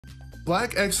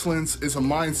Black excellence is a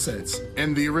mindset,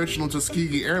 and the original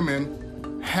Tuskegee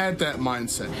Airmen had that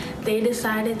mindset. They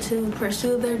decided to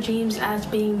pursue their dreams as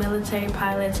being military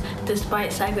pilots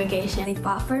despite segregation. They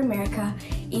fought for America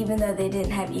even though they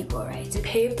didn't have equal rights. It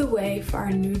paved the way for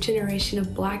our new generation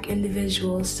of Black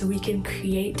individuals so we can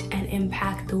create and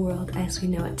impact the world as we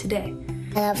know it today.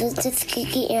 I love the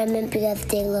Tuskegee Airmen because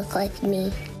they look like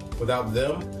me. Without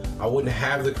them, I wouldn't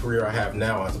have the career I have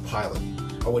now as a pilot.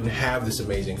 I wouldn't have this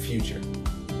amazing future.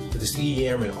 The Tuskegee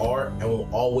Airmen are and will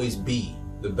always be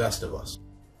the best of us.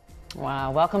 Wow,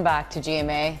 welcome back to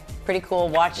GMA. Pretty cool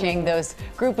watching those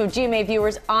group of GMA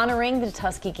viewers honoring the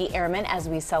Tuskegee Airmen as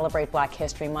we celebrate Black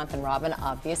History Month. And Robin,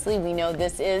 obviously, we know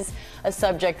this is a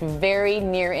subject very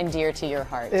near and dear to your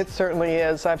heart. It certainly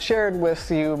is. I've shared with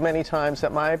you many times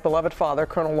that my beloved father,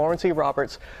 Colonel Lawrence E.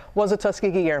 Roberts, was a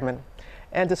Tuskegee Airman.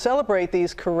 And to celebrate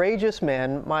these courageous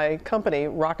men, my company,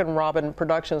 Rockin' Robin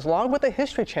Productions, along with the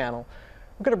History Channel,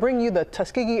 we're going to bring you the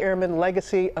Tuskegee Airmen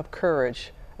Legacy of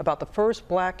Courage, about the first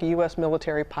Black U.S.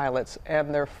 military pilots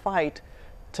and their fight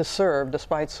to serve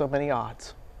despite so many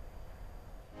odds.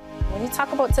 When you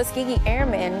talk about Tuskegee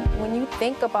Airmen, when you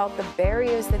think about the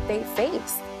barriers that they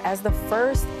faced as the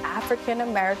first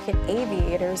African-American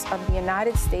aviators of the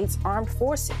United States Armed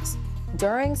Forces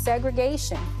during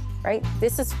segregation, right?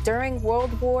 This is during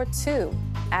World War II,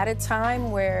 at a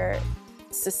time where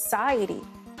society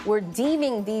were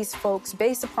deeming these folks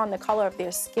based upon the color of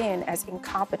their skin as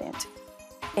incompetent,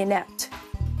 inept,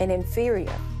 and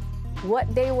inferior.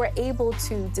 What they were able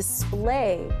to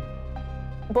display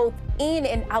both in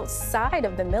and outside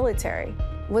of the military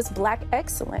was Black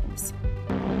excellence.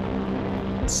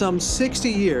 Some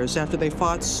 60 years after they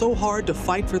fought so hard to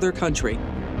fight for their country,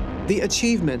 the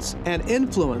achievements and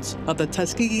influence of the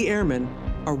Tuskegee Airmen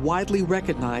are widely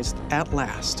recognized at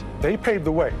last. They paved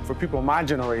the way for people of my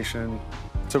generation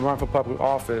to run for public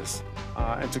office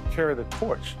and to carry the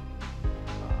torch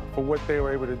for what they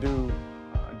were able to do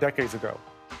decades ago.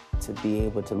 To be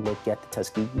able to look at the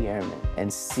Tuskegee Airmen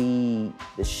and see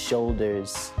the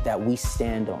shoulders that we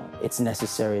stand on, it's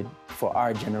necessary for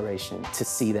our generation to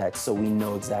see that so we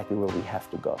know exactly where we have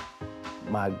to go.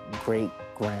 My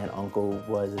great-grand-uncle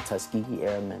was a Tuskegee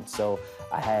Airman, so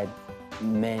I had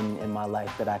men in my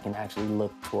life that I can actually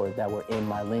look toward that were in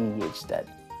my lineage that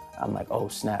I'm like, oh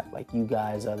snap, like you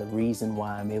guys are the reason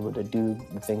why I'm able to do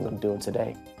the things I'm doing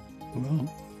today.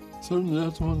 Well, certainly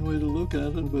that's one way to look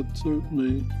at it, but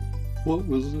certainly what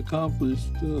was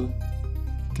accomplished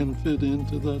can fit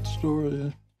into that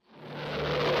story.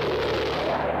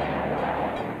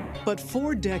 But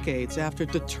 4 decades after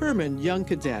determined young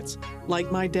cadets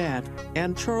like my dad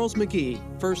and Charles McGee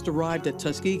first arrived at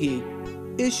Tuskegee,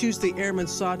 issues the airmen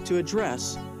sought to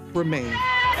address remain.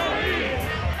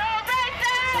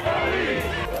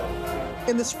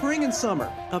 In the spring and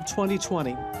summer of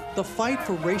 2020, the fight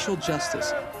for racial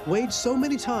justice, waged so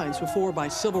many times before by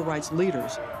civil rights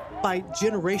leaders, by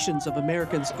generations of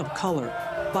Americans of color,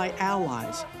 by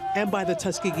allies, and by the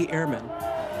Tuskegee Airmen,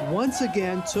 once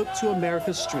again took to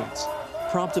America's streets,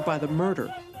 prompted by the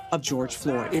murder of George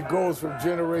Floyd. It goes from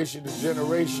generation to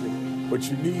generation, but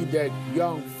you need that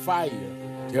young fire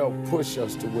to help push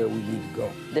us to where we need to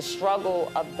go. The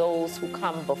struggle of those who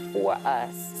come before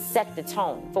us set the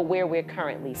tone for where we're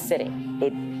currently sitting.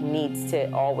 It needs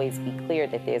to always be clear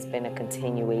that there's been a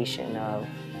continuation of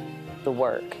the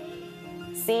work.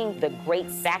 Seeing the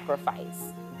great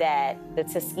sacrifice that the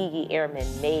Tuskegee Airmen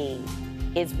made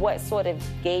is what sort of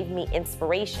gave me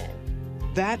inspiration.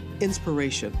 That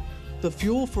inspiration, the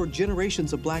fuel for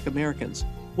generations of Black Americans,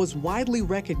 was widely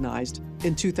recognized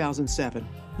in 2007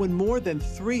 when more than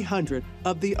 300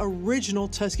 of the original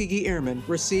Tuskegee Airmen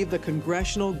received the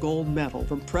Congressional Gold Medal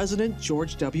from President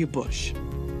George W. Bush.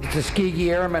 The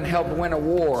Tuskegee Airmen helped win a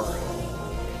war,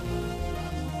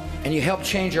 and you helped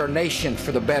change our nation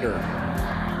for the better.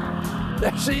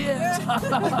 There she is.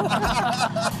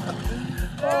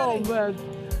 Oh, man.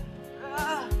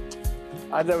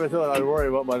 I never thought I'd worry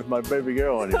about my baby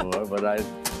girl anymore, but I...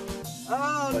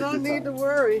 Oh, no need to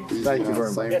worry. Thank you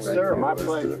very much. Yes, sir. My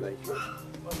pleasure.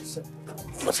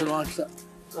 What's it like?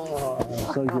 Oh,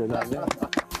 so good.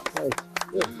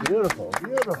 Beautiful,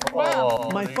 beautiful.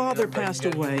 Wow. My father passed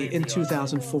away in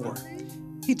 2004.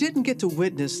 He didn't get to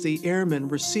witness the airmen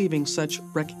receiving such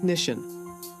recognition,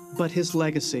 but his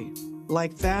legacy,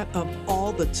 like that of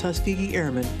all the Tuskegee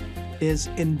Airmen, is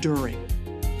enduring.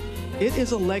 It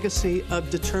is a legacy of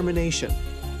determination,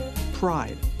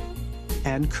 pride,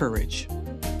 and courage.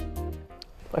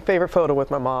 My favorite photo with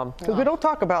my mom, because we don't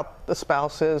talk about the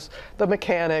spouses, the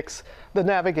mechanics, the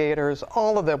navigators,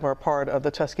 all of them were a part of the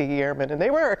Tuskegee Airmen, and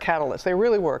they were a catalyst. They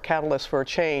really were a catalyst for a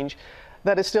change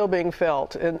that is still being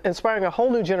felt, inspiring a whole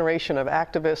new generation of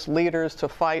activists, leaders to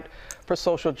fight for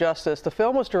social justice. The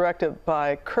film was directed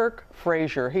by Kirk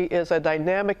Fraser. He is a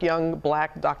dynamic young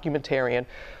black documentarian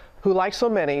who, like so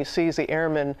many, sees the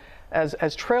airmen as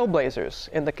trailblazers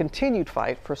in the continued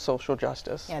fight for social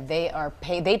justice. Yeah,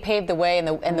 they paved the way,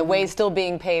 and the way is still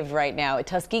being paved right now.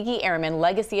 Tuskegee Airmen,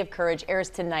 Legacy of Courage airs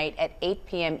tonight at 8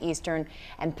 p.m. Eastern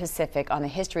and Pacific on the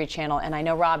History Channel. And I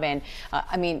know, Robin,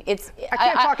 I mean, it's... I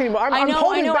can't talk anymore. I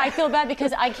know, I feel bad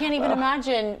because I can't even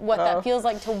imagine what that feels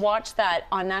like to watch that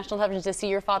on national television, to see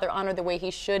your father honored the way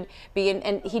he should be,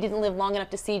 and he didn't live long enough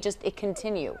to see just it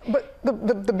continue. But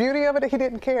the beauty of it, he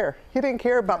didn't care. He didn't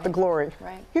care about the glory.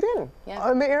 Right. He didn't. Yeah.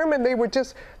 And the airmen,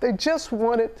 they just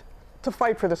wanted to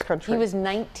fight for this country. He was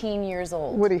 19 years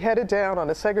old when he headed down on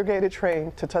a segregated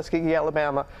train to Tuskegee,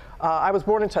 Alabama. I was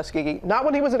born in Tuskegee, not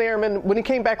when he was an airman, when he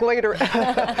came back later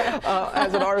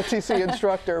as an ROTC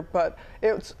instructor, but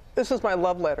this is my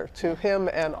love letter to him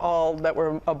and all that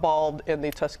were involved in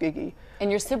the Tuskegee. And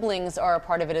your siblings are a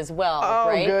part of it as well, oh,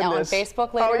 right? Goodness. On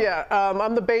Facebook later? Oh, yeah.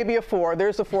 I'm the baby of four.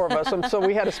 There's the four of us. And so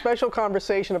we had a special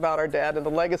conversation about our dad and the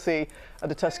legacy of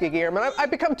the Tuskegee Airmen. I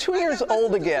become 2 years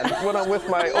old again when I'm with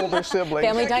my older siblings.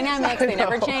 Family dynamics, they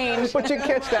never change. But you can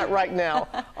catch that right now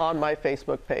on my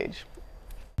Facebook page.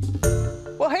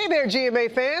 Well, hey there,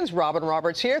 GMA fans. Robin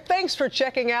Roberts here. Thanks for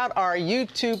checking out our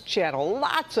YouTube channel.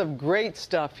 Lots of great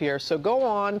stuff here. So go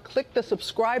on, click the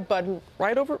subscribe button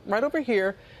right over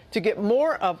here to get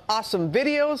more of awesome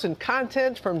videos and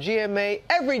content from GMA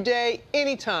every day,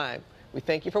 anytime. We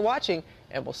thank you for watching,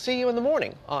 and we'll see you in the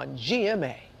morning on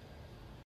GMA.